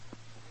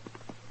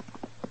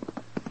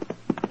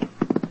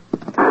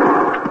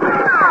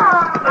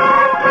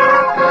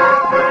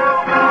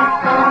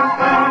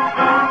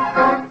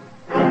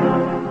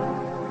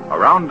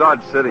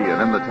Dodge City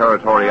and in the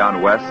territory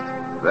on West,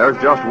 there's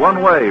just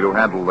one way to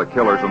handle the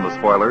killers and the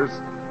spoilers,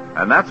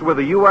 and that's with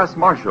a U.S.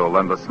 Marshal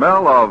and the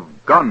smell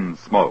of gun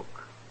smoke.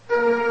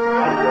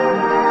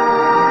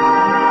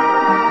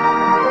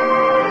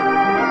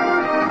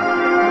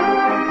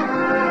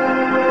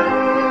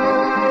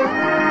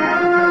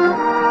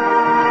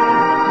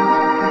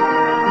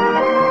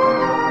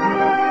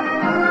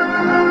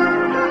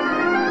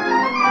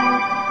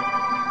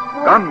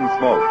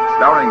 Gunsmoke,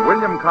 starring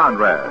William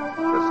Conrad,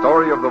 the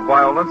story of the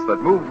violence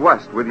that moved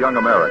west with young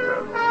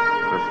America.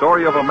 The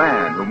story of a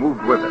man who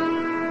moved with it.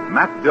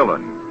 Matt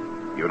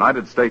Dillon,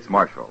 United States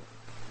Marshal.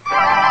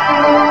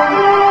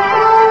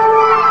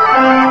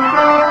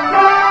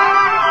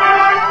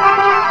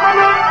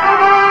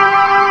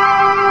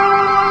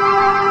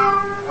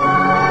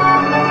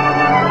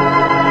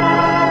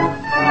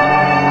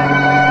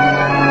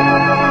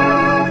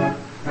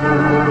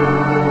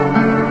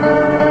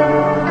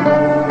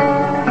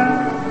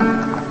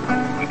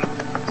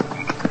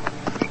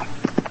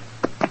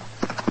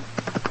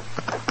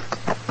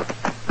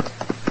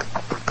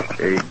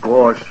 Hey,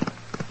 boss.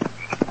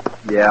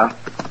 Yeah?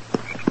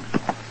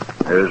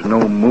 There's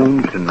no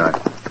moon tonight.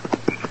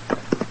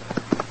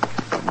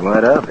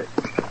 What of it?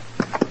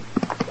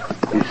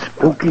 It's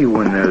spooky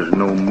when there's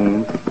no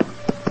moon.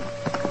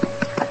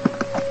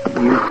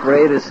 You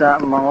afraid of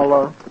something,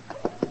 Arlo?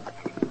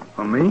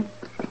 For me?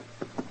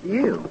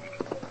 You.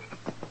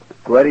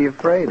 What are you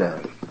afraid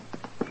of?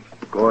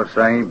 Of course,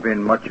 I ain't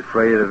been much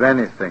afraid of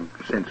anything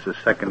since the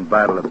second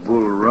battle of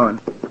Bull Run.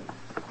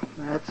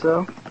 That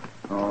so?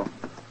 Oh.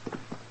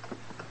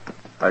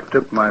 I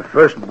took my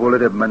first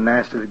bullet at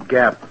Manassas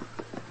Gap.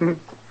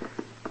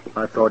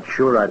 I thought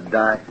sure I'd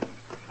die,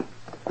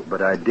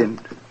 but I didn't.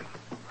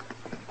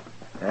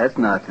 That's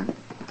nothing.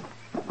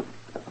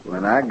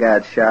 When I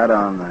got shot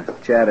on the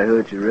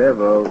Chattahoochee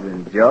River over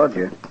in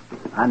Georgia,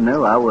 I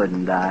knew I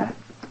wouldn't die.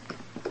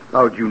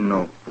 How'd you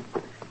know?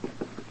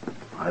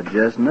 I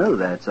just knew,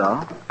 that's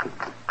all.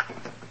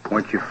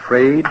 Weren't you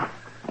afraid?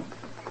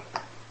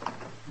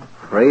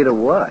 Afraid of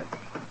what?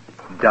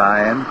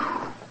 Dying?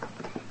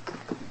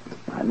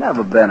 I've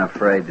never been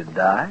afraid to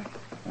die.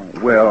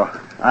 Well,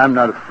 I'm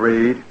not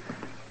afraid.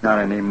 Not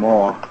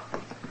anymore.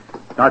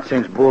 Not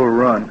since Bull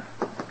Run.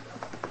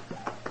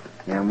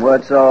 And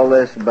what's all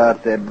this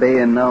about there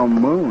being no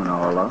moon,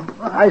 Arlo?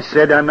 I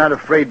said I'm not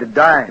afraid to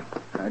die.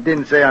 I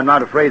didn't say I'm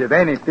not afraid of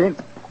anything.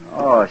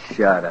 Oh,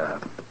 shut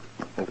up.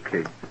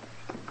 Okay.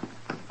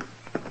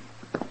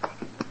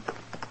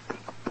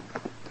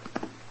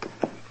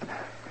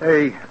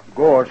 Hey,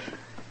 Gorse.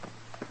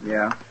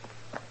 Yeah?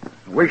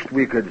 Wished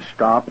we could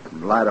stop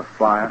and light a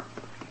fire.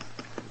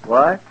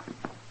 What?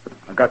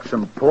 I got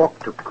some pork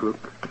to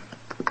cook.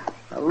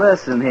 Now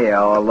listen here,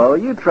 Arlo.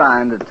 You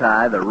trying to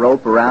tie the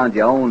rope around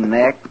your own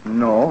neck?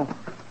 No.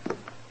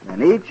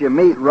 And eat your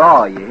meat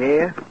raw, you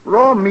hear?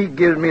 Raw meat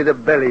gives me the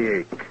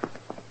bellyache.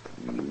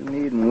 You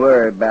needn't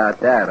worry about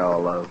that,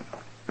 Arlo.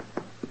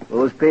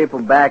 Those people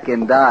back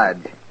in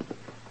Dodge,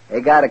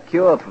 they got a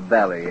cure for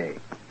bellyache.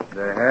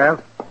 They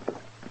have?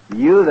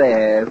 They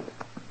have.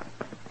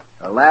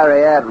 A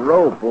lariat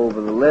rope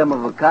over the limb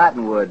of a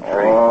cottonwood tree.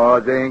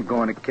 Oh, they ain't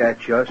going to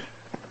catch us.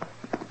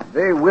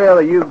 They will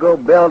if you go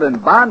building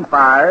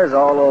bonfires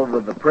all over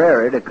the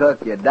prairie to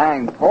cook your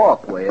dang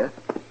pork with.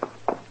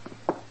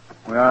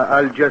 Well,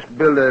 I'll just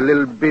build a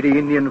little bitty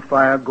Indian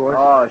fire, Gorse.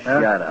 Oh,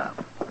 shut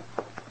up.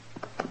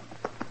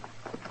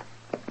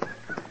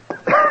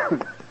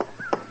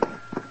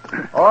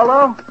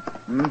 Arlo?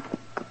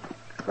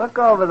 Look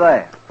over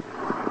there.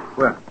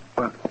 Where?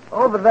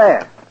 Over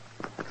there.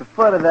 At the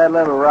foot of that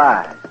little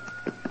rise.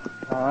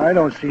 I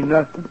don't see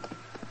nothing.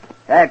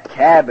 That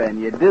cabin,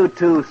 you do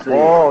too see.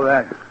 Oh,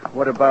 that.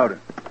 What about it?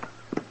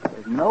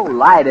 There's no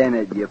light in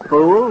it, you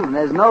fool, and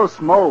there's no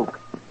smoke.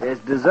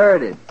 It's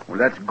deserted. Well,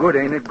 that's good,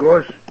 ain't it,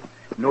 Gorse?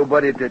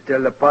 Nobody to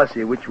tell the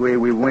posse which way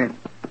we went.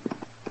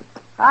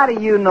 How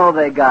do you know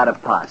they got a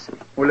posse?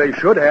 Well, they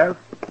should have.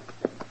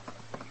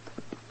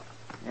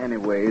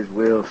 Anyways,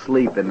 we'll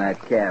sleep in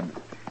that cabin.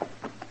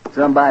 If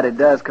somebody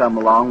does come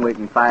along, we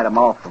can fight them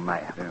off from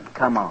there. Yeah.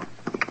 Come on.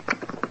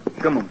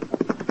 Come on.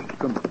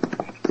 Come on.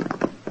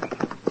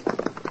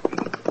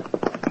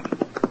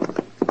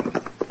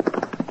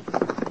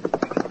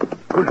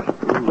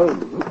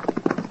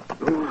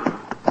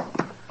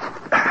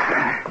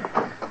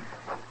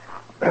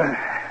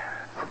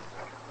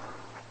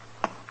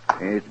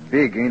 It's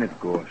big, ain't it,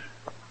 Gorse?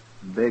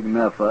 Big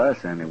enough for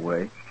us,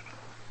 anyway.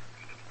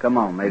 Come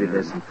on, maybe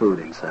there's some food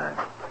inside.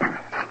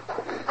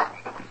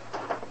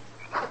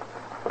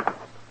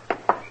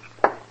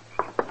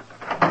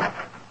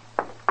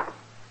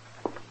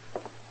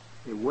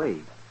 Hey,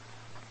 wait.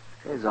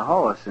 There's a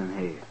horse in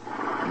here.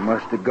 He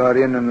must have got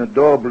in and the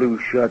door blew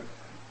shut,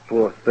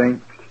 poor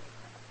thing.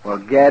 Well,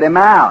 get him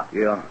out.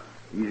 Yeah,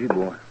 easy,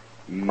 boy.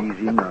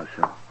 Easy now,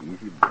 son.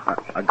 Easy, boy.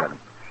 I got him.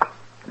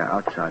 Now,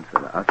 outside,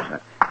 fella,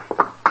 outside.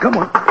 Come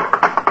on.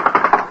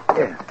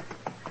 Yeah.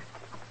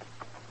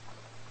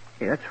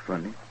 Hey, that's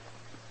funny.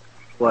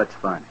 What's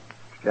funny?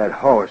 That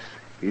horse,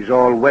 he's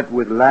all wet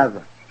with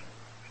lather.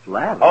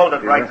 Lather? Hold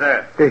it right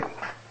there. Hey,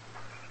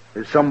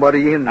 there's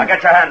somebody in Now there.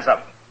 get your hands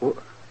up. What?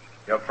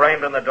 You're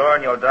framed in the door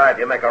and you'll die if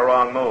you make a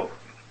wrong move.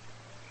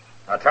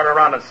 Now turn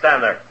around and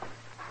stand there.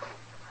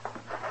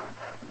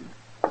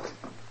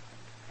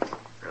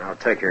 Now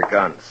take your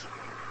guns.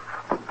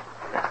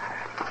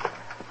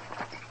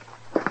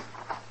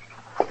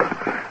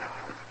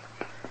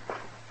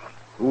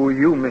 Who are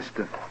you,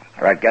 mister?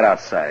 All right, get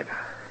outside.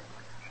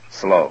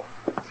 Slow.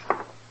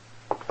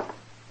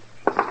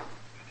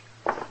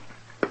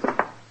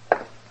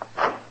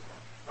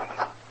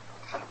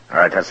 All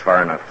right, that's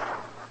far enough.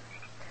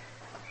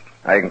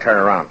 Now you can turn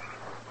around.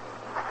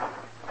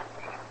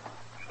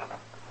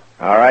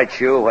 All right,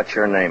 you, what's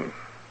your name?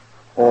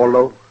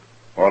 Orlo.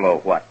 Orlo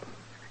what?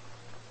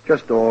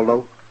 Just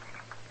Orlo.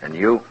 And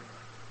you?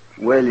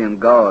 William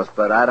Goss,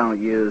 but I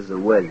don't use the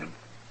William.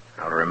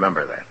 I'll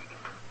remember that.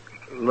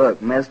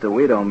 Look, mister,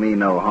 we don't mean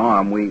no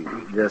harm. We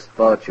just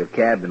thought your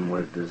cabin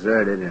was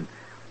deserted and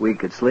we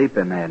could sleep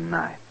in there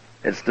tonight.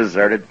 It's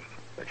deserted,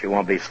 but you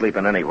won't be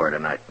sleeping anywhere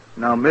tonight.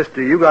 Now,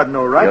 mister, you got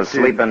no right You'll to...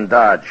 sleep in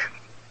Dodge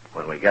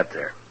when we get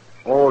there.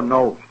 Oh,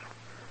 no.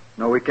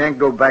 No, we can't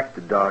go back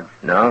to Dodge.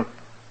 No?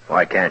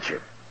 Why can't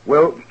you?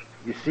 Well,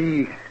 you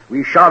see,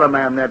 we shot a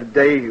man there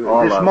today.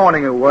 Orlo. This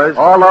morning it was.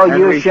 Orlo, and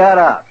you shut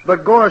up.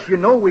 But, Gorse, you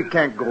know we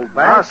can't go I'll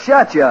back.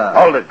 shut you up.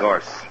 Hold it,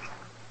 Gorse.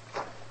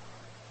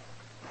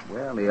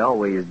 Well, he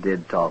always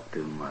did talk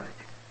too much.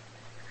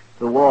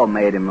 The war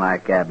made him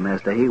like that,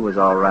 mister. He was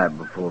all right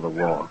before the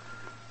war.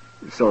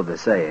 So they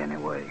say,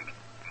 anyway.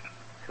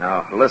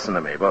 Now, listen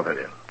to me, both of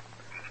you.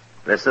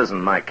 This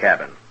isn't my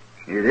cabin.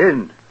 It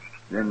isn't.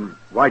 Then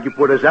why'd you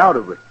put us out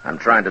of it? I'm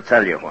trying to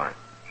tell you why.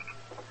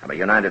 I'm a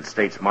United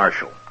States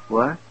Marshal.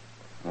 What?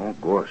 Oh,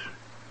 Gorse,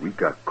 we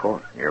got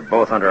caught. You're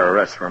both under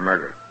arrest for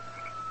murder.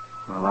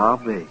 Well, I'll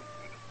be.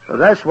 So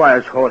that's why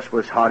his horse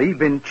was hot. He'd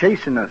been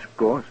chasing us,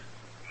 Gorse.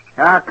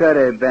 How could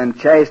he have been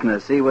chasing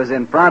us? He was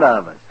in front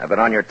of us. I've been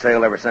on your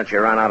tail ever since you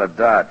ran out of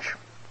Dodge.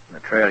 The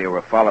trail you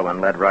were following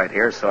led right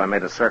here, so I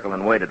made a circle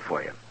and waited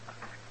for you.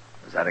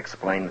 Does that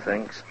explain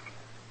things?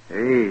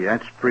 Hey,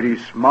 that's pretty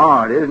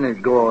smart, isn't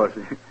it, Gorse?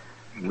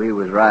 We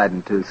was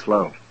riding too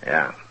slow.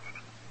 Yeah.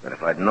 But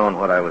if I'd known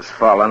what I was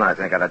following, I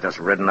think I'd have just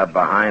ridden up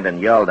behind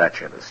and yelled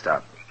at you to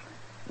stop.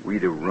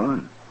 We'd have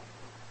run.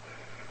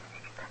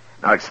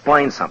 Now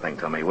explain something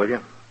to me, will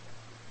you?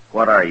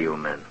 What are you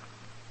men?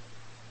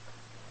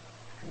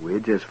 We're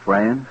just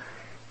friends.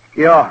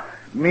 Yeah,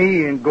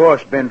 me and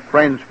Gorse been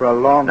friends for a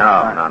long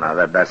time.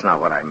 No, that's not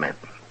what I meant.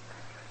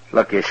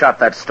 Look, you shot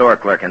that store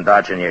clerk in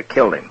Dodge and you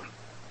killed him.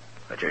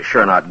 But you're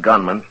sure not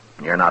gunmen,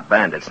 and you're not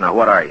bandits. Now,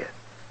 what are you?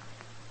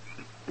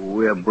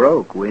 We're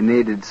broke. We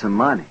needed some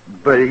money.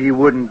 But he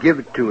wouldn't give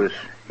it to us.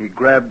 He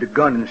grabbed the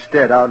gun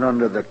instead out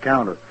under the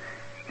counter.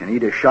 And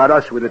he'd have shot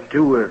us with it,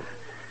 too.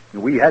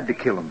 We had to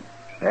kill him.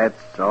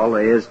 That's all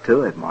there is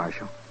to it,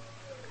 Marshal.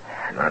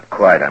 Not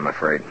quite, I'm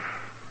afraid.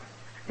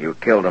 You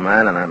killed a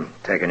man, and I'm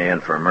taking you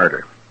in for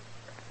murder.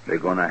 They're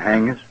going to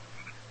hang us?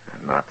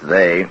 Not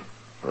they.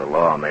 The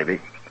law,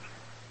 maybe.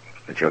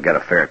 But you'll get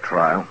a fair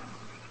trial.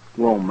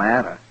 Won't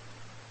matter.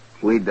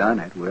 We done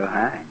it. We'll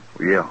hang.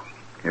 Yeah,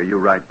 you're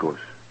right, Gorse.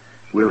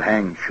 We'll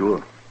hang,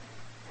 sure.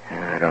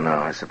 I don't know.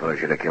 I suppose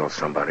you'd have killed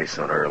somebody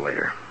sooner or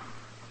later.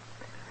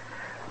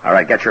 All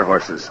right, get your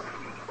horses.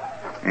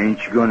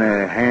 Ain't you going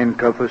to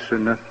handcuff us or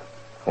nothing?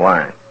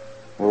 Why?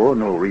 Oh,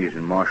 no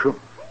reason, Marshal.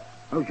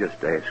 I was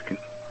just asking.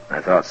 I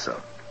thought so.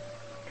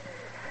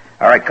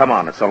 All right, come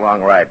on. It's a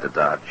long ride to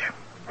Dodge.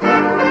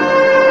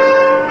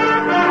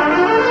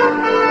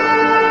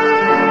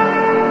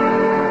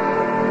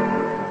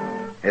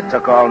 It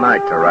took all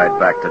night to ride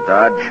back to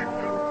Dodge,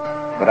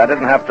 but I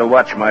didn't have to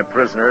watch my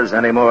prisoners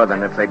any more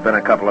than if they'd been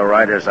a couple of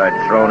riders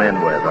I'd thrown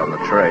in with on the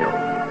trail.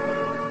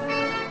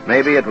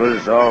 Maybe it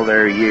was all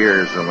their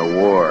years in the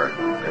war,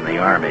 in the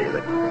Army,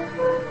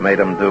 that made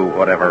them do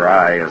whatever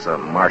I, as a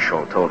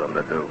marshal, told them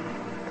to do.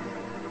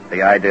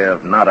 The idea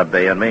of not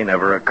obeying me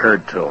never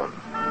occurred to them.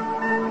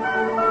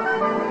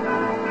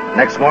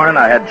 Next morning,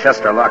 I had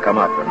Chester lock them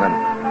up, and then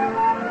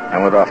I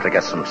went off to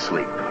get some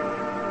sleep.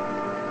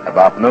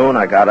 About noon,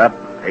 I got up,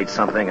 ate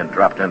something, and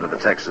dropped into the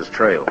Texas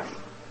Trail.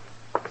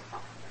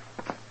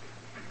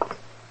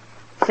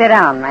 Sit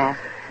down, Matt.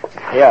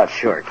 Yeah,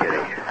 sure, Kitty.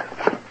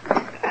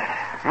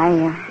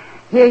 I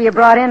hear you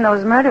brought in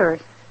those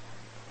murderers.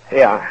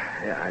 Yeah,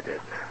 I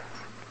did.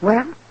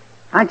 Well,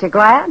 aren't you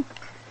glad?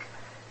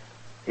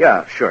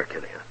 Yeah, sure,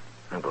 Kitty.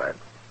 I'm glad.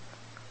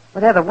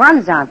 Well, they're the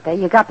ones, aren't they?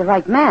 You got the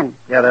right men.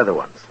 Yeah, they're the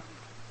ones.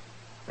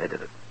 They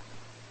did it.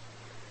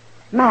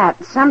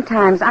 Matt,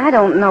 sometimes I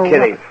don't know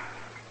Kitty,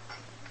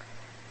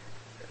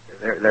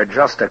 they're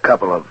just a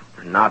couple of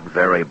not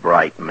very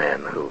bright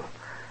men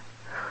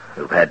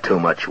who've had too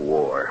much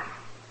war.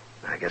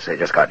 I guess they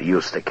just got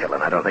used to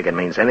killing. I don't think it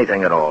means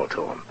anything at all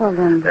to them. Well,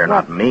 then They're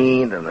what? not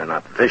mean, and they're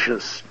not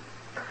vicious.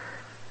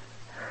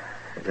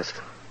 They're just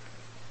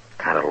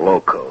kind of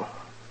loco.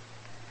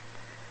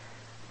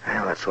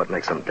 Well, that's what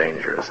makes them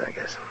dangerous, I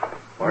guess.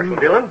 Marshal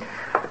Dillon?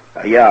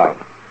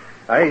 Yeah.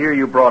 I hear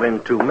you brought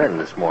in two men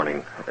this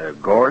morning,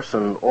 Gorse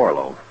and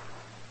Orlo.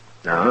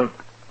 No?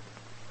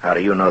 How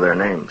do you know their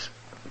names?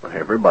 Well,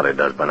 everybody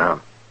does by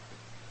now.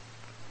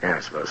 Yeah, I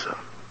suppose so.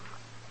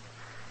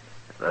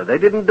 They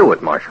didn't do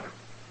it, Marshal.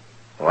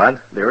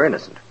 What? They're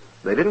innocent.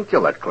 They didn't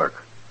kill that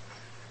clerk.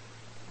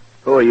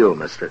 Who are you,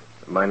 mister?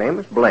 My name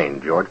is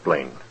Blaine, George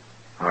Blaine.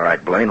 All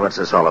right, Blaine, what's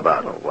this all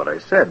about? Oh, what I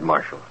said,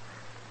 Marshal.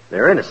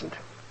 They're innocent.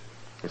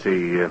 You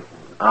see,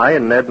 I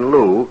and Ned and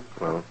Lou,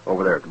 well,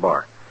 over there at the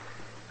bar,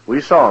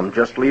 we saw them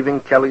just leaving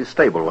Kelly's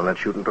stable when that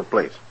shooting took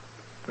place.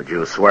 Would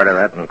you swear to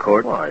that in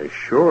court? Why,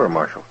 sure,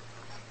 Marshal.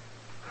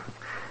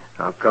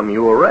 How come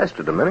you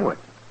arrested them anyway?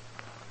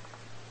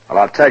 Well,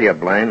 I'll tell you,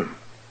 Blaine.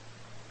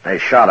 They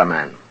shot a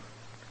man.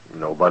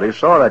 Nobody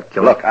saw that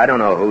killing. Look, I don't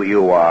know who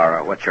you are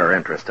or what your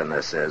interest in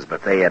this is,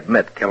 but they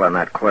admit killing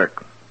that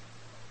clerk.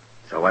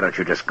 So why don't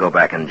you just go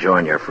back and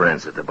join your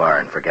friends at the bar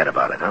and forget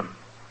about it, huh?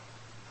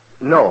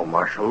 No,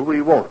 Marshal,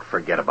 we won't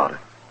forget about it.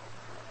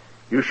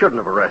 You shouldn't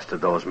have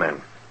arrested those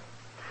men.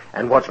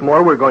 And what's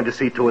more, we're going to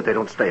see to it they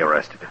don't stay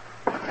arrested.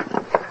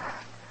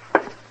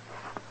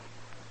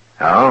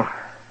 Oh?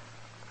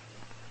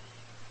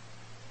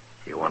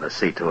 You want to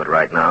see to it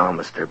right now,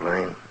 Mr.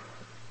 Blaine?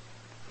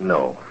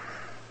 No.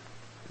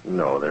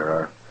 No, there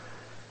are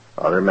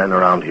other men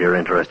around here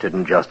interested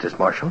in justice,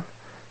 Marshal,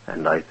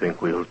 and I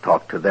think we'll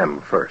talk to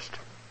them first.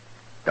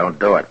 Don't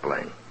do it,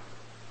 Blaine.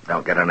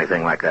 Don't get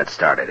anything like that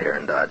started here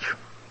in Dodge.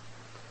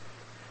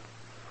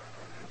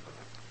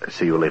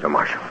 See you later,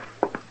 Marshal.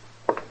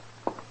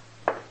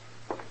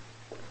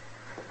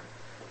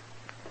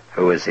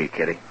 Who is he,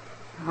 Kitty?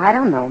 I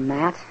don't know,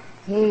 Matt.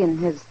 He and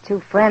his two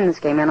friends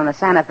came in on the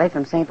Santa Fe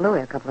from St.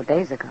 Louis a couple of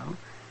days ago.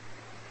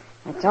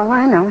 That's all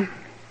I know.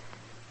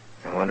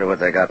 I wonder what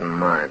they got in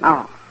mind.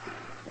 Oh,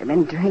 they've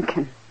been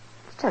drinking.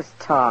 It's just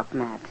talk,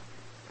 Matt.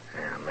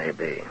 Yeah,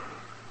 maybe.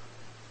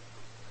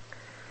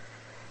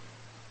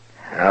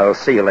 I'll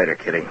see you later,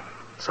 Kitty.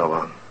 So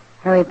long.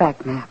 Hurry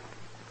back, Matt.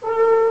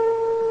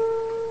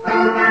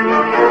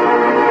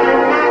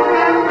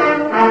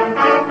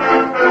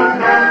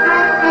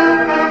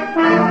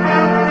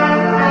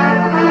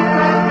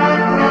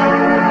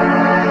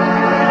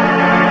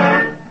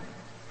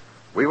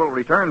 We will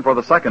return for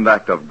the second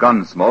act of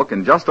Gunsmoke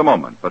in just a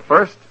moment. But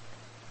first,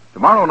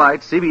 tomorrow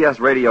night, CBS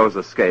Radio's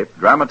Escape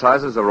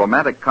dramatizes a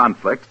romantic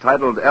conflict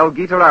titled El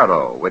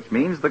Guitarrero, which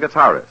means the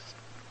guitarist.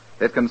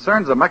 It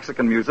concerns a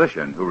Mexican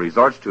musician who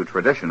resorts to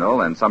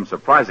traditional and some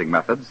surprising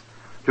methods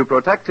to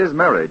protect his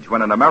marriage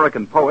when an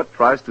American poet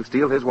tries to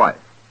steal his wife.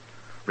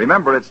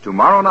 Remember, it's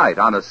tomorrow night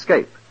on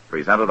Escape,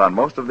 presented on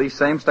most of these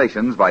same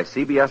stations by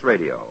CBS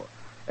Radio.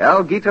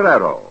 El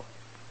Guitarrero.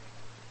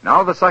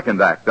 Now the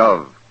second act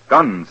of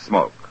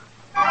Gunsmoke.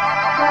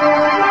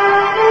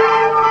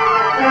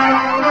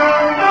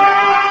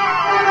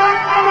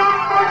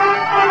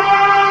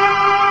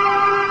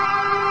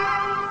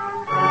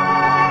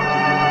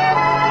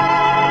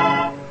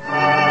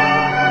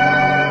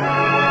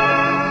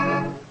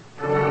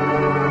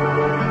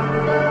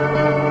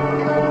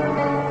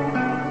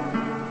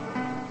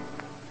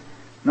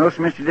 No,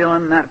 sir, Mr.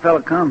 Dillon, that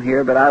fella come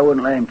here, but I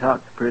wouldn't let him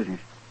talk to prisoners.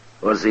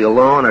 Was he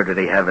alone, or did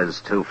he have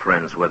his two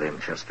friends with him,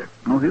 Chester?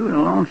 Oh, he was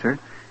alone, sir.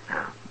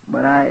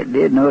 But I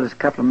did notice a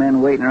couple of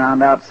men waiting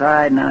around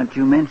outside now that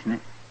you mention it.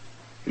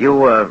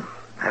 You,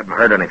 haven't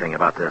heard anything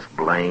about this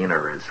Blaine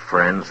or his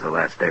friends the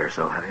last day or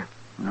so, have you?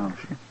 No,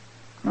 sir.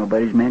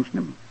 Nobody's mentioned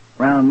them.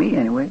 Around me,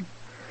 anyway.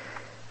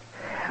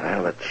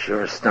 Well, it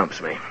sure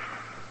stumps me.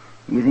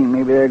 You think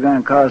maybe they're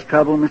going to cause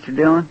trouble, Mr.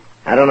 Dillon?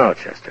 I don't know,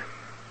 Chester.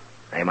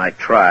 They might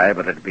try,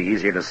 but it'd be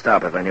easier to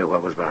stop if I knew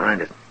what was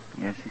behind it.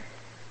 Yes, sir.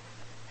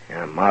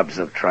 Yeah, mobs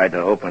have tried to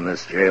open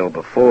this jail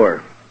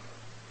before,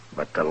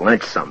 but to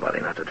lynch somebody,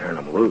 not to turn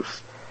them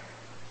loose.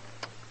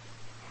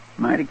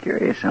 Mighty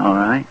curious, all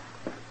right.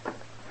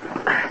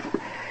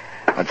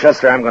 Well,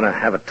 Chester, I'm going to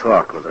have a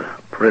talk with the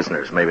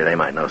prisoners. Maybe they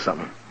might know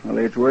something. Well,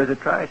 it's worth a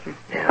try, sir.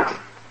 Yeah.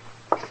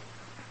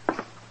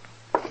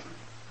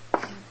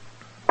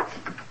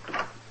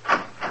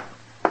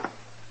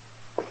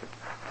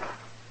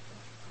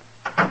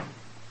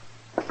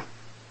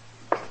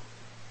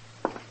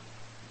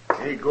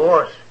 Hey,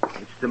 Gorse,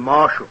 it's the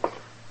marshal.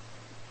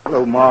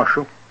 Hello,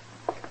 Marshal.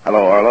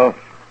 Hello, Arlo.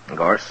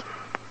 Gorse.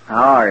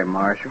 How are you,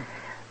 Marshal?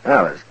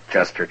 Well, is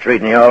Chester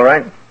treating you all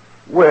right?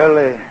 Well,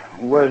 it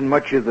wasn't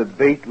much of the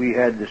bait we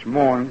had this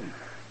morning,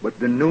 but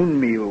the noon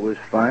meal was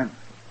fine.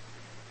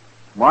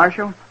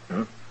 Marshal?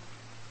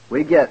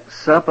 We get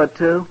supper,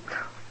 too?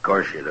 Of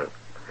course you do.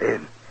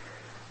 And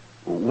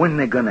when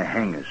they gonna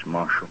hang us,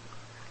 Marshal?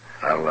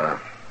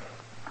 Well,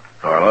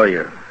 Arlo,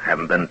 you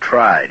haven't been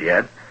tried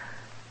yet.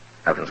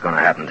 Nothing's going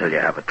to happen until you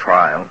have a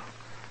trial.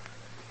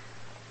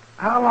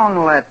 How long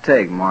will that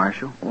take,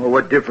 Marshal? Well,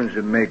 what difference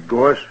it make,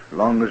 Gorse, as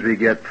long as we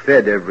get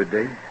fed every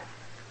day?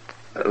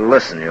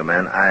 Listen, you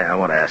men, I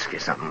want to ask you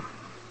something.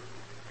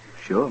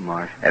 Sure,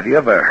 Marshal. Have you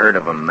ever heard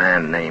of a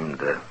man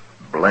named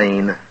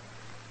Blaine?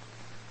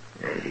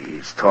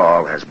 He's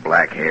tall, has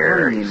black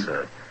hair. He's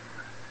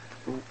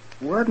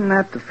Wasn't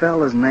that the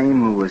fella's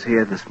name who was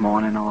here this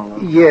morning, Arlo?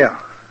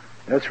 Yeah,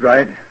 that's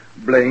right,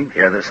 Blaine.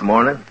 here this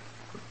morning.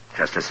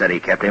 Chester said he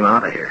kept him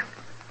out of here.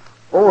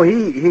 Oh,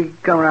 he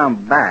come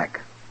around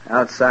back,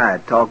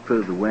 outside, talked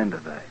through the window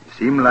there.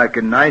 Seemed like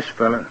a nice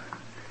fella.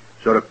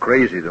 Sort of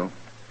crazy, though.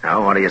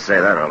 Now, why do you say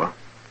that, Orlo?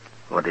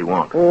 What do you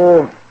want?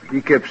 Oh,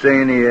 he kept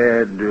saying he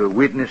had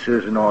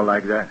witnesses and all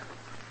like that.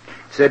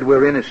 Said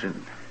we're innocent.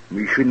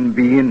 We shouldn't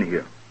be in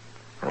here.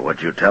 Well,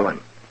 what'd you tell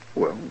him?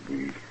 Well,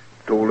 we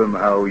told him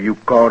how you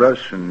caught us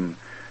and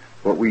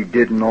what we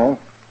did and all.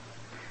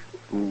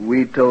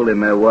 We told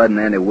him there wasn't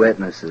any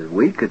witnesses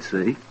we could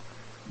see.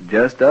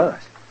 Just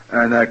us.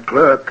 And that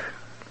clerk,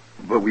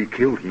 but we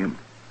killed him.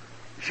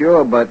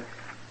 Sure, but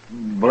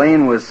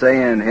Blaine was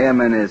saying him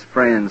and his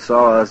friends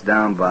saw us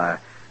down by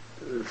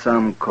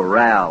some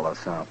corral or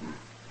something.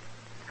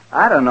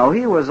 I don't know.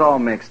 He was all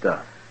mixed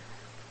up.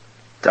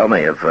 Tell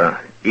me,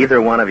 have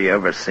either one of you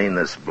ever seen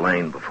this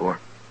Blaine before?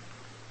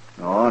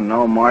 Oh,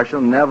 no,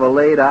 Marshal. Never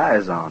laid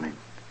eyes on him.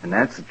 And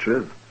that's the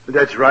truth.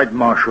 That's right,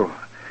 Marshal.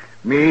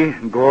 Me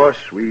and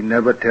Gorse, we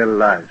never tell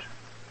lies.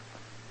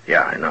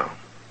 Yeah, I know.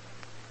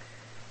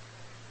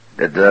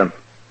 Did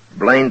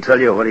Blaine tell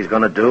you what he's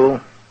going to do?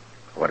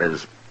 What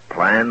his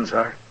plans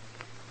are?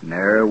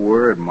 Nary a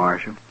word,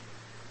 Marshal.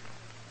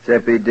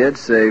 Except he did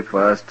say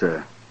for us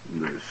to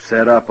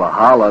set up a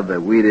holler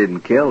that we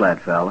didn't kill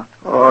that fella.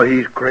 Oh,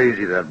 he's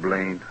crazy, that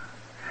Blaine.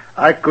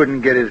 I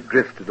couldn't get his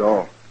drift at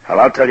all. Well,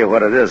 I'll tell you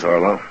what it is,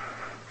 Orlo.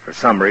 For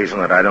some reason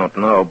that I don't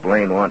know,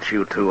 Blaine wants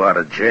you two out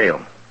of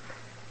jail.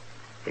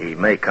 He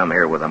may come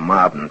here with a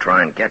mob and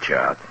try and get you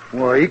out.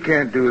 Well, he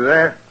can't do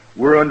that.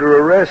 We're under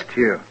arrest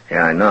here.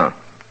 Yeah, I know.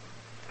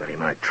 But he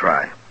might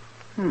try.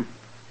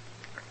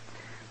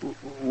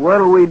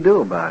 What'll we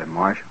do about it,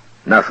 Marshal?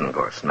 Nothing,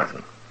 Gorse,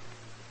 nothing.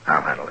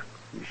 I'll handle it.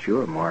 You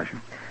sure, Marshal?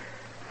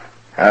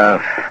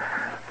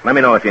 Let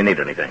me know if you need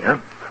anything, huh?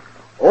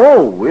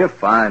 Oh, we're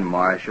fine,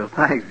 Marshal.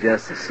 Thanks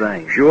just the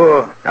same.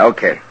 Sure.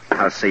 Okay.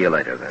 I'll see you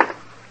later, then.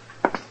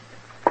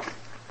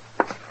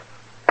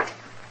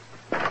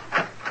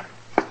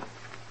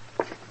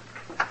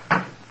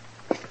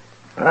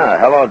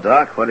 Hello,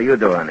 Doc. What are you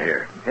doing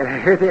here? I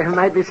heard there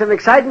might be some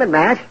excitement,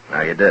 Matt.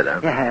 Now, you did, huh?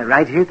 Yeah,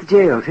 right here at the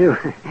jail, too.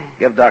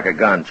 Give Doc a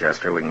gun,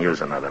 Chester. We can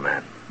use another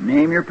man.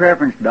 Name your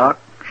preference, Doc.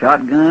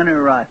 Shotgun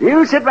or rifle?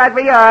 You sit right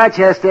where you are,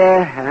 Chester.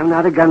 I'm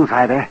not a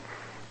gunfighter.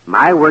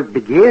 My work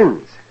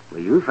begins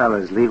where you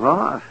fellas leave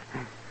off.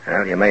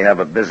 Well, you may have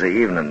a busy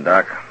evening,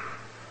 Doc.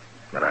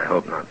 But I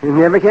hope not. You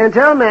never can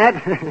tell,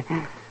 Matt.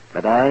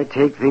 But I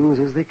take things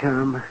as they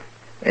come.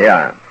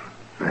 Yeah,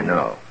 I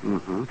know.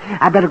 Mm-hmm.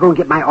 I better go and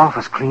get my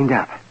office cleaned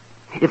up.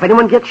 If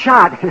anyone gets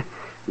shot,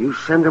 you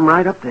send them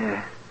right up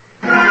there.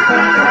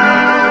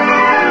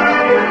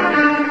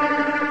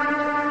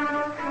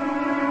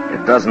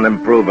 It doesn't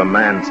improve a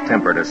man's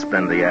temper to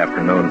spend the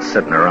afternoon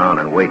sitting around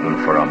and waiting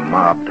for a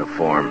mob to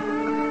form.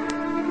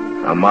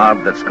 A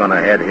mob that's going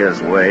to head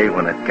his way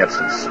when it gets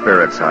its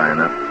spirits high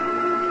enough.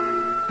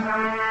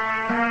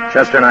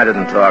 Chester and I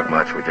didn't talk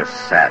much. We just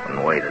sat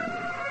and waited.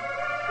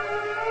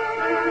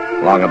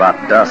 Long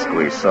about dusk,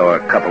 we saw a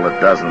couple of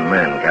dozen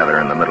men gather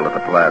in the middle of the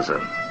plaza.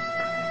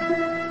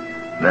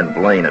 Then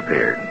Blaine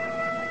appeared,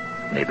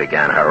 and he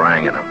began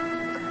haranguing them.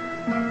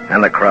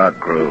 And the crowd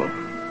grew.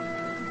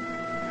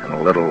 In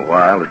a little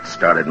while, it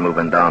started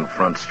moving down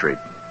Front Street,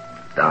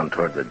 down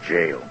toward the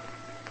jail,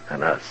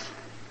 and us.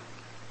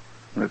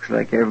 Looks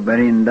like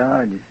everybody in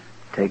Dodge is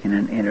taking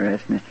an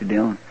interest, Mr.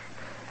 Dillon.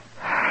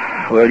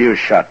 We'll use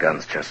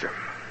shotguns, Chester.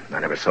 I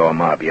never saw a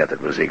mob yet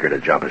that was eager to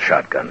jump a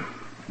shotgun.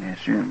 Yes,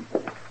 sir.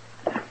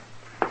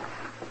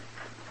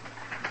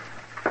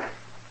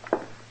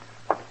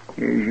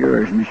 Here's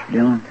yours, Mr.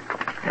 Dillon.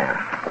 Yeah,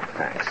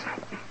 thanks.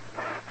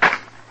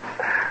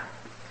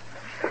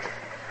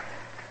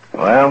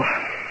 Well,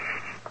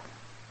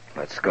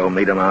 let's go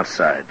meet him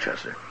outside,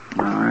 Chester.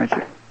 All right,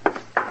 sir.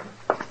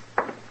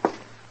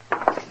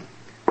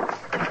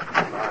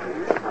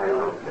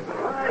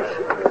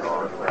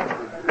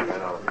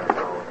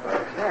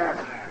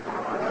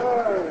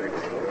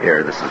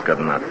 Here, this is good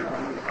enough.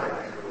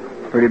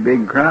 Pretty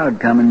big crowd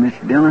coming,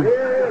 Mr. Dillon.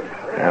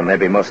 Yeah,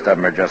 maybe most of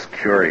them are just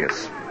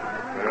curious.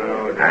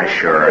 I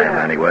sure am,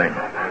 anyway.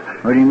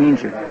 What do you mean,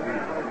 sir?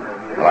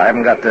 Well, I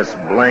haven't got this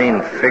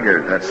Blaine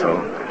figured, that's all.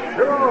 All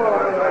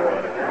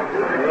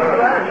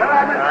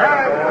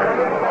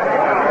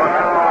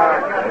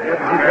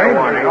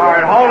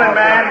right, hold it,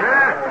 man.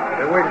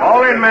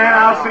 Hold it, man.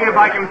 I'll see if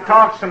I can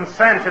talk some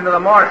sense into the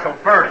marshal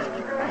first.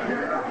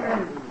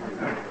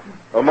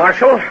 Well,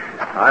 Marshal,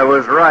 I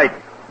was right.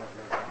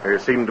 There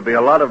seem to be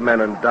a lot of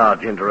men in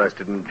Dodge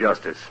interested in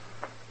justice.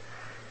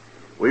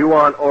 We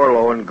want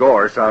Orlo and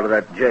Gorse out of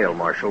that jail,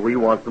 Marshal. We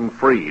want them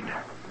freed.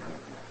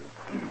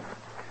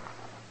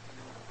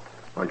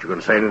 Aren't you going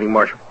to say anything,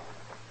 Marshal?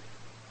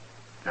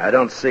 I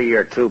don't see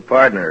your two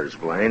partners,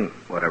 Blaine,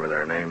 whatever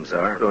their names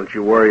are. Don't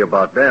you worry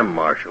about them,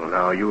 Marshal.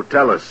 Now, you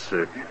tell us.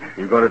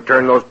 You going to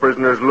turn those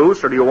prisoners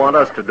loose, or do you want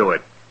us to do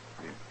it?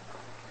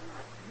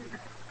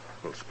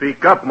 Well,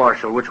 speak up,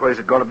 Marshal. Which way is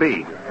it going to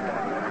be?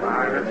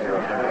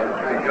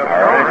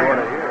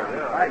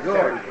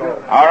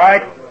 All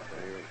right.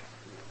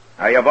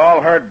 Now, you've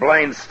all heard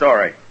Blaine's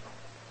story.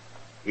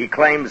 He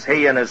claims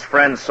he and his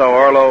friends saw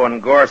Orlo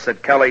and Gorse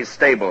at Kelly's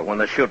stable when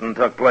the shooting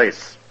took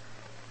place.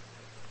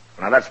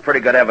 Now, that's pretty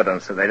good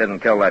evidence that they didn't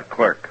kill that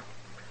clerk.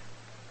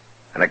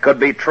 And it could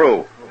be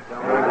true.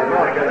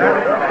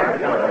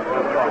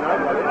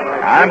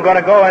 I'm going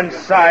to go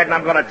inside and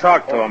I'm going to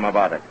talk to him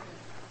about it.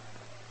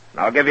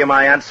 And I'll give you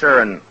my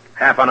answer in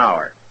half an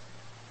hour.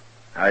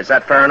 Now, is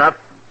that fair enough?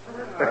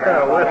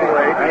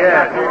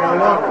 Yeah.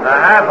 A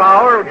half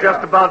hour will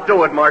just about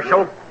do it,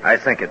 Marshal. I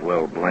think it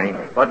will, Blaine.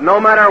 But no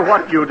matter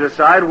what you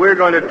decide, we're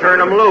going to turn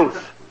him loose.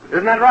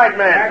 Isn't that right,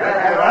 man?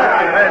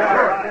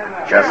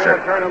 Chester,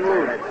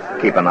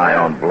 keep an eye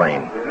on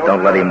Blaine.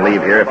 Don't let him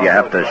leave here if you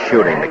have to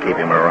shoot him to keep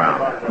him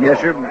around. Yes,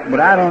 sir, but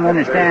I don't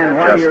understand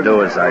why Just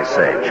do as I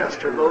say,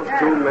 Chester.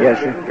 Yes,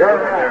 sir.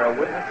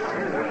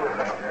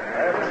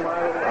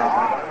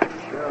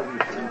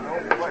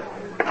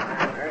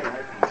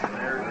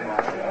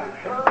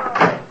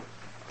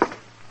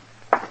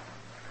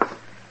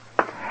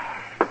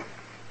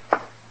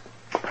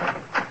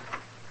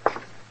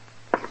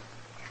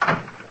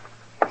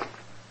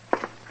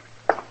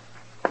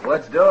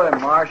 What's doing,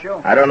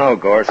 Marshal? I don't know,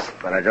 Gorse,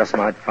 but I just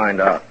might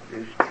find out.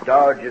 This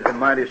Dodge is a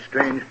mighty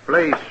strange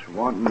place,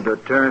 wanting to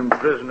turn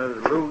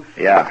prisoners loose.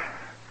 Yeah.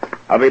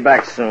 I'll be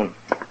back soon.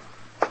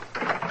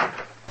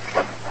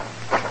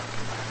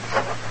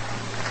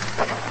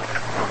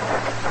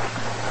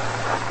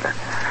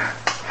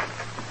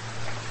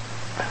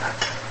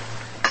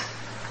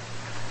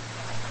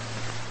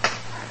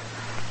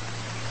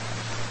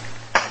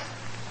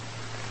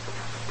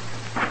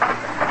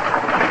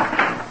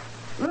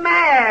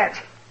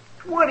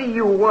 What are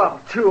you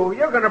up to?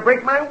 You're going to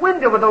break my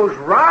window with those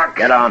rocks.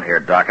 Get on here,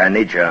 Doc. I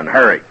need you, and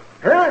hurry.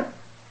 Huh?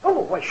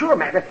 Oh, why, sure,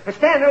 Matt.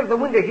 Stand under the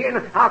window here,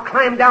 and I'll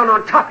climb down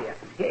on top of you.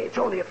 Yeah, it's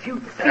only a few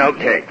feet.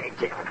 Okay.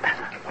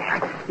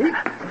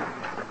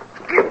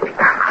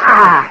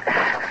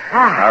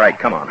 All right,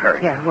 come on,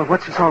 hurry. Yeah, well,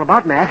 what's this all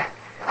about, Matt?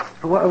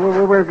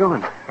 Where we're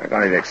going? We're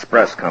going to the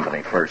express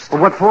company first.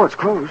 Well, what for? It's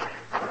closed.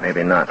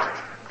 Maybe not.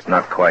 It's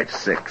not quite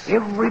 6.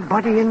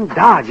 Everybody in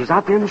Dodge is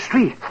out there in the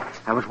street.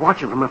 I was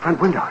watching from my front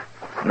window.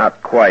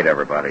 Not quite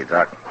everybody,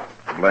 Doc.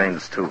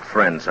 Blaine's 2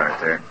 friends aren't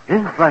there.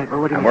 Yeah, right.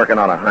 Well, what do you I'm working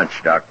on a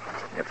hunch, Doc.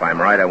 If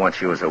I'm right, I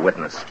want you as a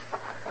witness.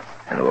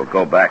 And we'll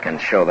go back and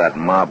show that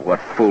mob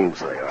what fools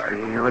they are.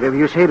 Yeah, whatever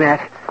you say,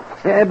 Matt.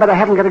 But I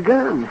haven't got a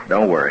gun.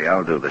 Don't worry,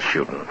 I'll do the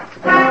shooting.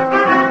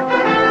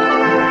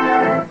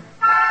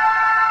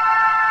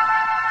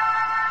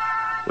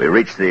 We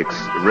reached the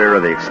rear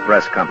of the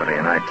express company,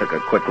 and I took a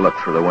quick look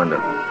through the window.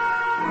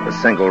 The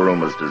single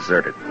room was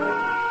deserted.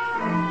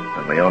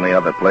 And the only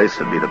other place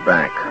would be the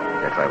bank,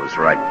 if I was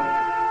right.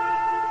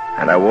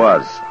 And I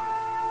was.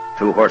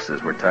 2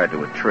 horses were tied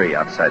to a tree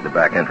outside the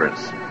back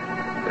entrance,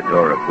 the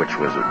door of which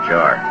was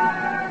ajar.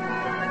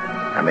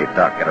 I made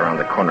Doc get around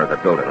the corner of the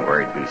building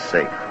where he'd be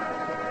safe.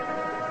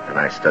 And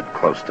I stood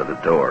close to the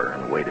door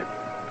and waited.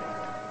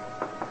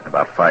 In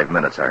about 5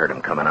 minutes, I heard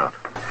him coming out.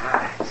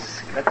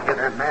 Let's get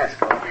that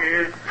mask off.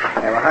 Yeah,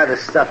 we'll hide the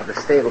stuff at the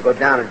stable, go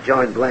down and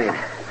join Blaine.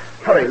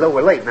 Hurry, Lou,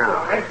 we're late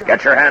now.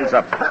 Get your hands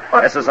up.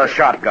 This is a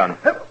shotgun.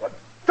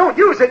 Don't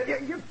use it.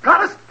 You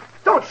got us.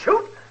 Don't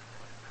shoot.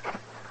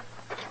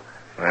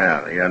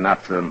 Well, you're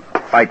not the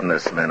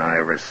fightingest men I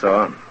ever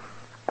saw.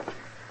 All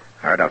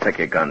right, I'll take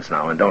your guns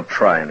now, and don't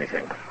try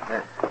anything.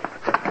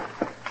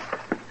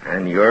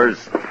 And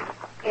yours?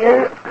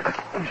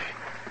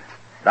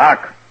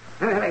 Doc.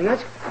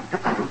 Yes?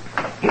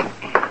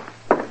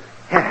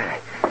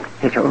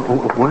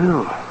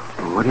 Well,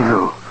 what do you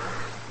know?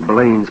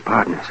 Blaine's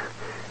partners.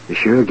 You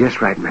sure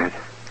guessed right, Matt.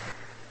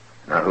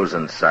 Now, who's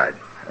inside?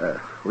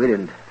 We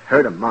didn't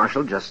hurt him,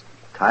 Marshal. Just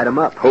tied him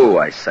up. Who,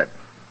 I said.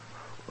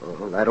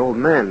 Oh, that old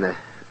man, the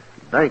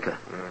banker.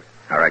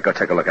 All right, go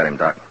take a look at him,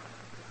 Doc.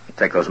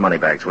 Take those money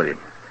bags with you.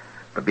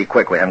 But be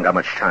quick, we haven't got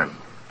much time.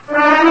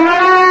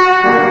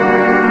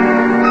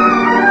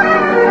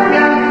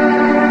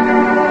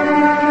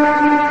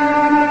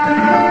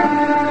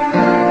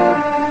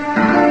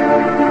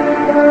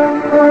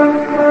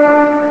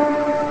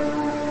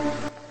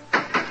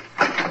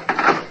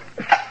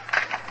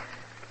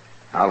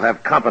 I'll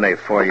have company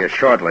for you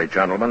shortly,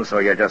 gentlemen, so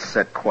you just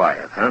sit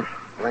quiet, huh?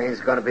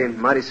 Blaine's going to be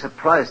mighty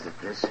surprised at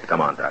this.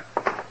 Come on, Doc.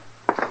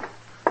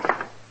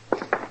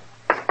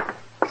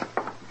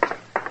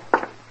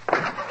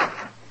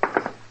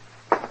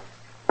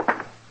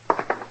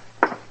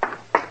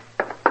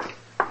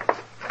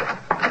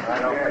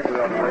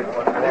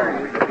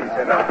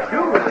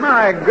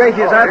 My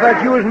gracious, I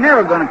thought you was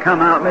never going to come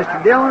out,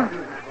 Mr. Dillon.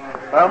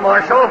 Well,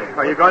 Marshal,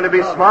 are you going to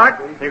be smart?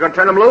 Are you going to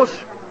turn him loose?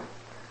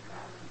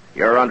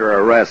 You're under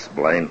arrest,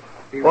 Blaine.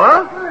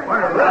 What?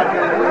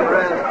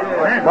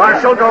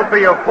 Marshal, don't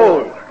be a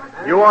fool.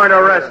 You aren't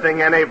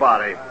arresting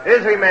anybody.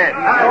 Is he, man?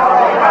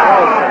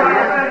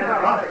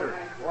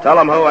 Tell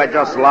him who I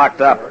just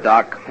locked up,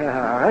 Doc. All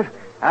right.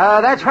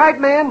 That's right,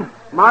 man.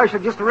 Marshal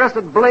just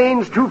arrested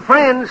Blaine's 2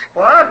 friends.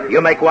 What? You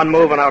make one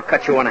move and I'll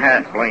cut you in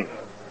half, Blaine.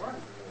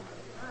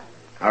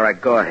 All right,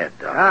 go ahead,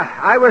 Doc.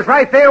 I was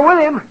right there with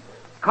him.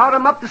 Caught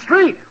him up the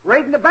street,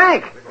 raiding the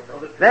bank.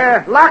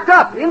 They're locked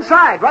up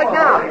inside right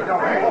now.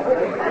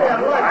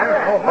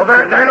 Well,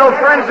 they're no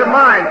friends of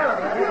mine.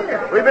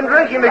 We've been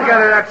drinking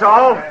together, that's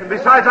all. And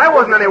besides, I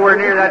wasn't anywhere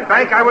near that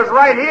bank. I was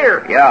right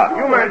here. Yeah.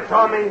 You men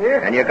saw me here.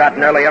 And you got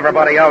nearly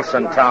everybody else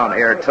in town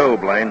here, too,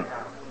 Blaine.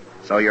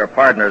 So your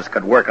partners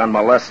could work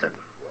unmolested.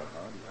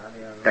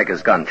 Take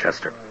his gun,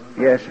 Chester.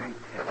 Yes, sir.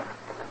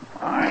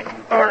 All right.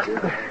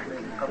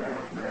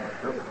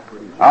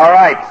 All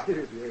right.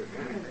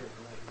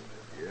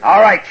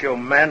 All right, you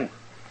men.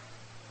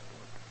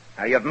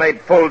 Now, you've made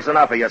fools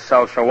enough of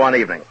yourselves for one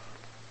evening.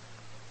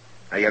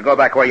 Now, you go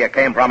back where you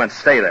came from and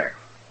stay there.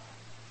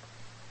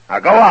 Now,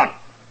 go on.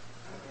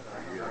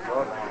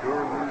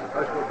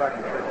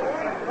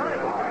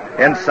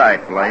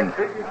 Inside, Blaine.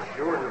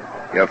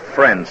 Your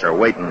friends are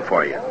waiting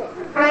for you.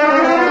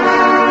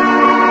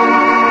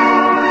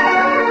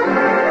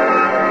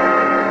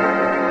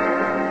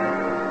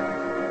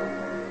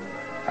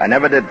 I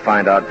never did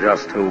find out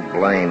just who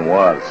Blaine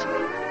was.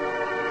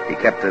 He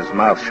kept his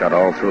mouth shut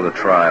all through the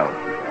trial.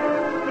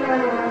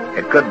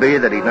 It could be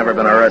that he'd never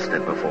been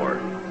arrested before.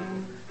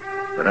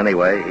 But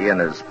anyway, he and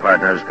his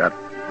partners got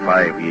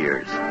 5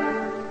 years.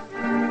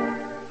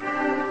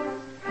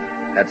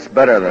 That's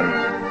better than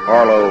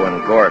Orlo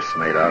and Gorse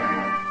made out.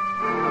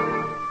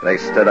 They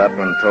stood up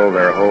and told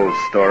their whole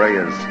story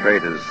as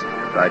straight as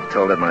I'd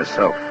told it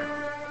myself.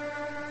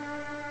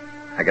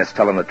 I guess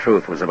telling the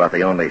truth was about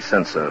the only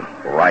sense of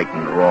right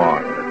and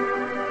wrong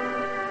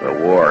that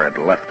the war had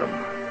left them.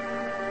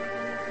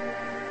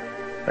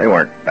 They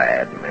weren't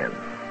bad men,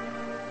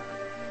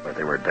 but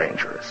they were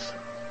dangerous.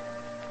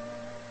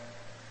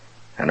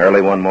 And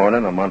early one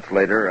morning, a month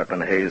later, up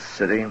in Hays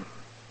City,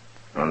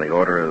 on the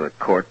order of the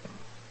court,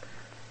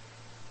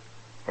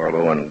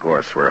 Orlo and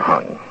Gorse were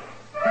hung.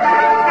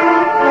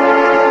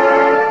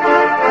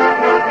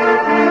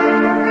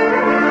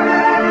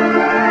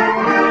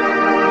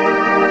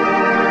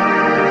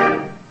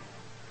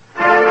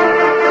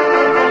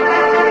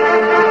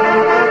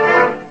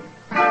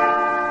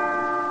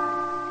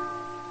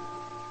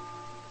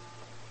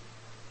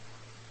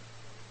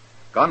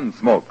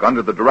 Gunsmoke,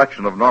 under the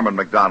direction of Norman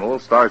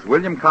Macdonald, stars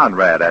William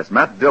Conrad as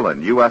Matt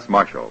Dillon, U.S.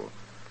 Marshal.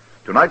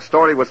 Tonight's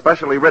story was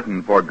specially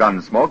written for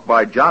Gunsmoke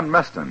by John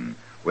Meston,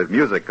 with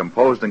music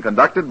composed and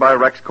conducted by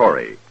Rex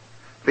Corey.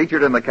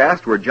 Featured in the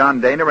cast were John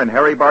Daner and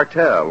Harry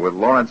Bartell, with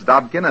Lawrence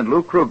Dobkin and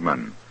Lou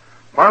Krugman.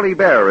 Parley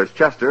Bear as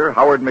Chester,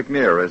 Howard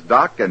McNear as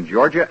Doc, and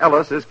Georgia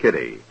Ellis as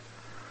Kitty.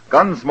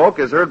 Gunsmoke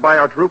is heard by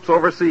our troops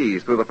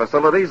overseas through the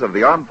facilities of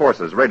the Armed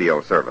Forces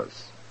Radio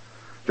Service.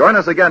 Join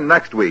us again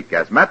next week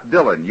as Matt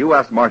Dillon,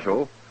 U.S.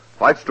 Marshal,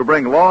 fights to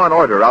bring law and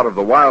order out of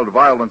the wild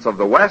violence of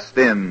the West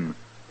in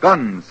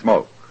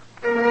Gunsmoke.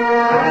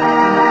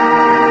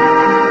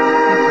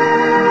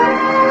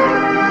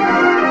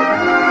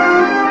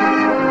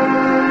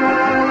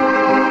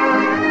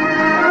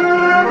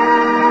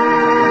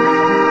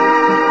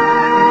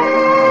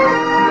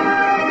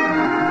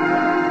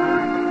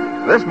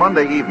 This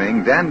Monday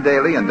evening, Dan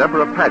Daly and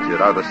Deborah Paget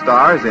are the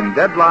stars in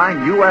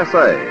Deadline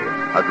USA,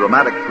 a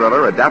dramatic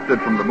thriller adapted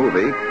from the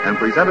movie and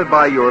presented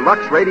by your Lux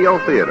Radio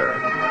Theater.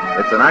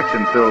 It's an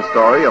action-filled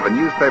story of a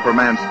newspaper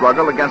man's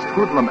struggle against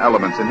hoodlum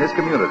elements in his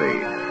community,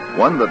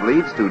 one that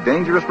leads to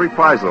dangerous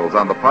reprisals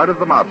on the part of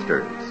the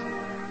mobsters.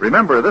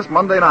 Remember, this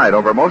Monday night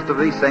over most of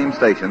these same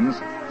stations,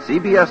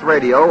 CBS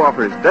Radio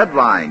offers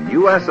Deadline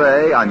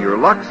USA on your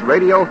Lux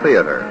Radio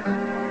Theater.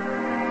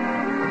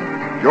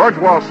 George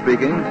Walsh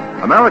speaking.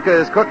 America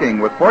is cooking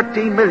with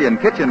 14 million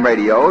kitchen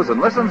radios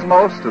and listens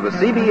most to the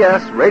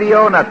CBS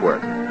Radio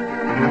Network.